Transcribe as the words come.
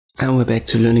And we're back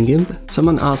to learning Gimp.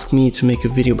 Someone asked me to make a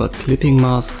video about clipping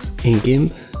masks in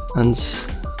Gimp, and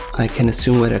I can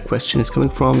assume where that question is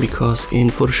coming from, because in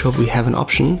Photoshop we have an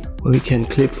option where we can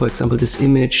clip, for example, this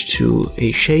image to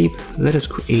a shape. Let us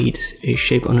create a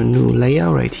shape on a new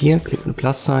layer right here. Click on the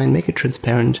plus sign, make it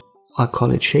transparent. I'll call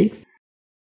it shape.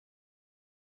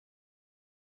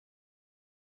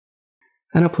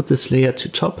 And I'll put this layer to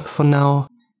top for now,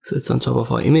 so it's on top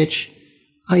of our image.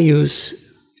 I use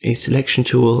a selection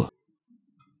tool,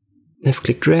 left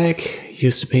click drag,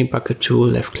 use the paint bucket tool,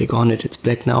 left click on it, it's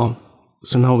black now.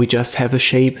 So now we just have a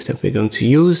shape that we're going to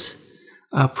use.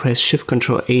 I'll press Shift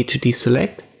Ctrl A to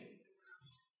deselect.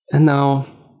 And now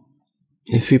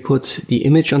if we put the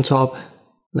image on top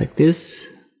like this,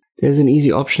 there's an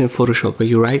easy option in Photoshop where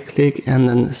you right click and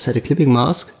then set a clipping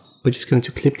mask, which is going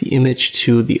to clip the image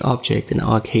to the object, in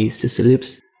our case this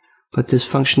ellipse. But this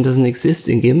function doesn't exist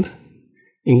in Gimp.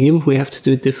 In Gimp we have to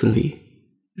do it differently.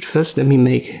 But first let me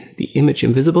make the image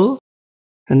invisible,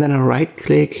 and then I right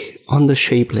click on the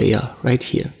shape layer right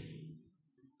here.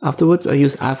 Afterwards I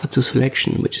use Alpha to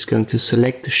Selection, which is going to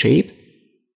select the shape.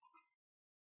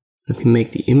 Let me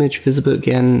make the image visible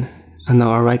again, and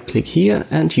now I right click here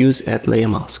and use Add Layer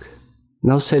Mask.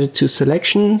 Now set it to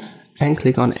Selection and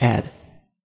click on Add.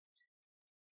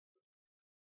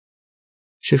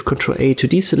 Shift Ctrl A to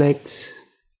deselect,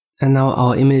 and now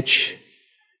our image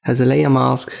has a layer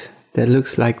mask that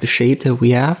looks like the shape that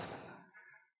we have.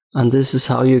 And this is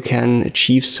how you can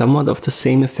achieve somewhat of the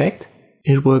same effect.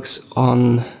 It works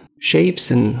on shapes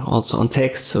and also on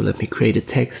text. So let me create a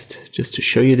text just to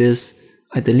show you this.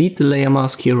 I delete the layer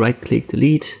mask here, right click,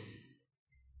 delete.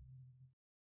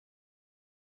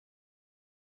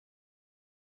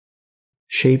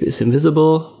 Shape is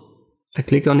invisible. I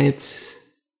click on it.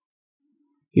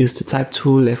 Use the type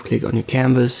tool, left click on your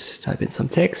canvas, type in some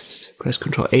text, press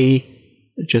Ctrl A,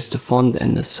 adjust the font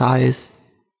and the size.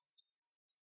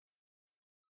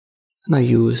 And I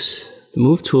use the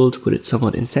move tool to put it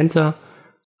somewhat in center.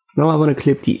 Now I want to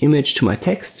clip the image to my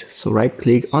text, so right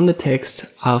click on the text,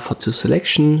 Alpha to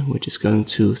Selection, which is going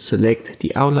to select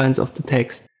the outlines of the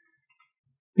text.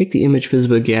 Make the image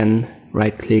visible again,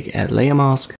 right click, Add Layer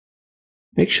Mask.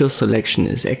 Make sure selection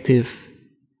is active,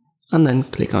 and then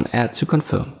click on Add to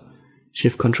confirm.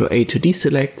 Shift Ctrl A to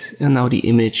deselect, and now the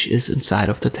image is inside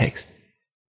of the text.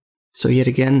 So yet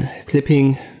again,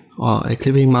 clipping or a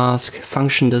clipping mask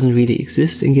function doesn't really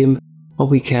exist in Gimp, but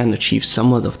we can achieve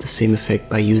somewhat of the same effect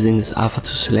by using this Alpha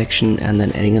to Selection and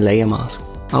then adding a layer mask.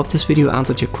 I hope this video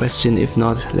answered your question. If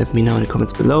not, let me know in the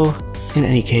comments below. In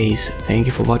any case, thank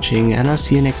you for watching, and I'll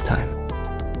see you next time.